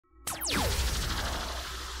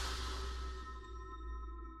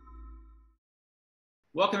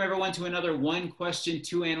Welcome, everyone, to another One Question,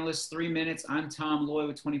 Two Analysts, 3 minutes. I'm Tom Loy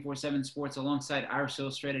with 24/7 Sports alongside Irish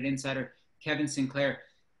Illustrated insider Kevin Sinclair.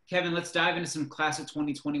 Kevin, let's dive into some class of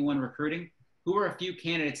 2021 recruiting. Who are a few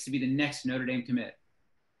candidates to be the next Notre Dame commit?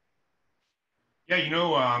 Yeah,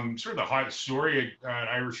 sort of the hot story at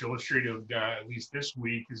Irish Illustrated, at least this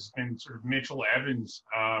week, has been sort of Mitchell Evans.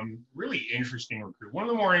 Really interesting recruit. One of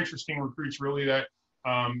the more interesting recruits, really, that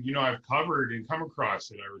I've covered and come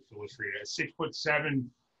across at Irish Illustrated. A 6'7",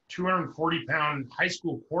 240-pound high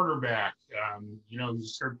school quarterback. He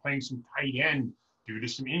started playing some tight end due to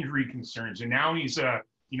some injury concerns, and now he's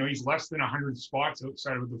less than 100 spots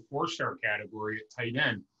outside of the 4-star category at tight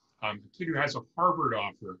end. A kid who has a Harvard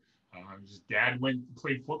offer. His dad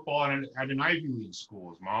played football at an Ivy League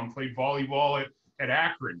school. His mom played volleyball at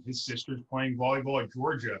Akron. His sister's playing volleyball at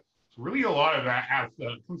Georgia. So really a lot of that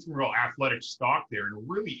comes from real athletic stock there, and a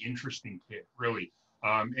really interesting kid, really,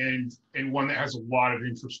 and one that has a lot of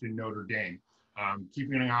interest in Notre Dame.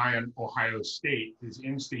 Keeping an eye on Ohio State, his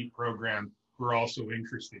in-state program, who are also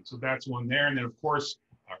interested. So that's one there. And then, of course,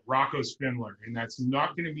 Rocco Spindler, and that's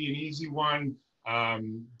not going to be an easy one.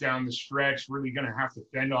 Down the stretch, really going to have to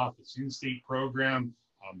fend off this in-state program.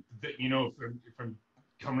 If I'm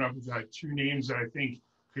coming up with two names that I think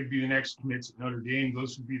could be the next commits at Notre Dame,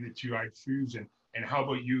 those would be the two I'd choose. And how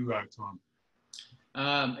about you, Tom?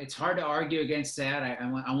 It's hard to argue against that.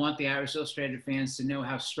 I want the Irish Illustrated fans to know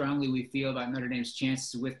how strongly we feel about Notre Dame's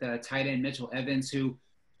chances with tight end Mitchell Evans, who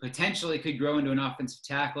potentially could grow into an offensive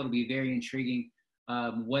tackle. It'll be very intriguing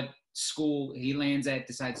what school he lands at,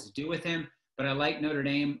 decides to do with him. But I like Notre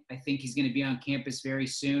Dame. I think he's going to be on campus very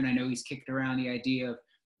soon. I know he's kicked around the idea of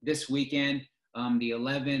this weekend, the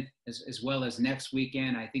 11th, as well as next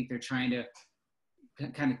weekend. I think they're trying to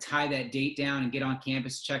kind of tie that date down and get on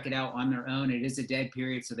campus, check it out on their own. It is a dead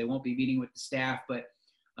period, so they won't be meeting with the staff. But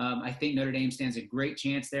I think Notre Dame stands a great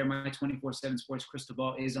chance there. My 24/7 Sports crystal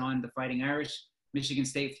ball is on the Fighting Irish. Michigan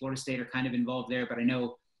State, Florida State are kind of involved there. But I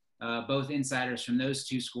know both insiders from those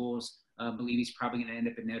two schools believe he's probably going to end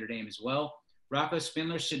up at Notre Dame as well. Rocco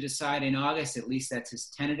Spindler should decide in August. At least that's his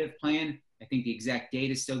tentative plan. I think the exact date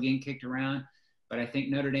is still getting kicked around. But I think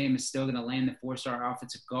Notre Dame is still going to land the 4-star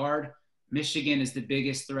offensive guard. Michigan is the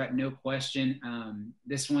biggest threat, no question.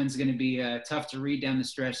 This one's going to be tough to read down the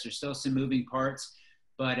stretch. There's still some moving parts.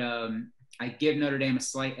 But I give Notre Dame a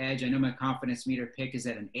slight edge. I know my confidence meter pick is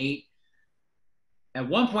at an 8. At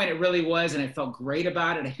one point, it really was, and I felt great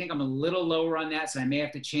about it. I think I'm a little lower on that, so I may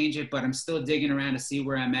have to change it. But I'm still digging around to see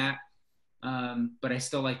where I'm at. But I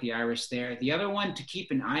still like the Irish there. The other one to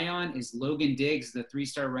keep an eye on is Logan Diggs, the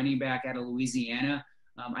 3-star running back out of Louisiana.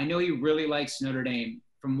 I know he really likes Notre Dame.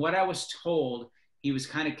 From what I was told, he was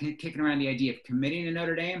kind of kicking around the idea of committing to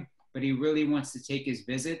Notre Dame, but he really wants to take his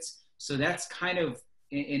visits. So that's kind of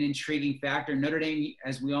an intriguing factor. Notre Dame,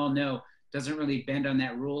 as we all know, doesn't really bend on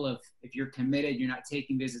that rule of if you're committed, you're not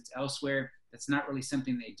taking visits elsewhere. That's not really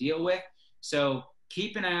something they deal with. So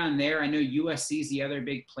keep an eye on there. I know USC is the other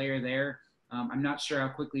big player there. I'm not sure how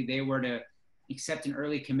quickly they were to accept an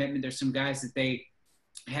early commitment. There's some guys that they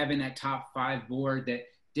have in that top 5 board that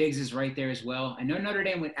Diggs is right there as well. I know Notre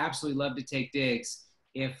Dame would absolutely love to take Diggs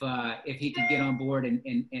if he could get on board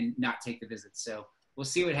and not take the visit. So we'll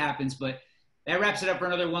see what happens. But that wraps it up for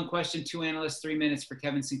another One Question, Two Analysts, 3 minutes for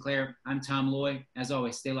Kevin Sinclair. I'm Tom Loy. As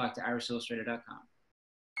always, stay locked to irishillustrated.com.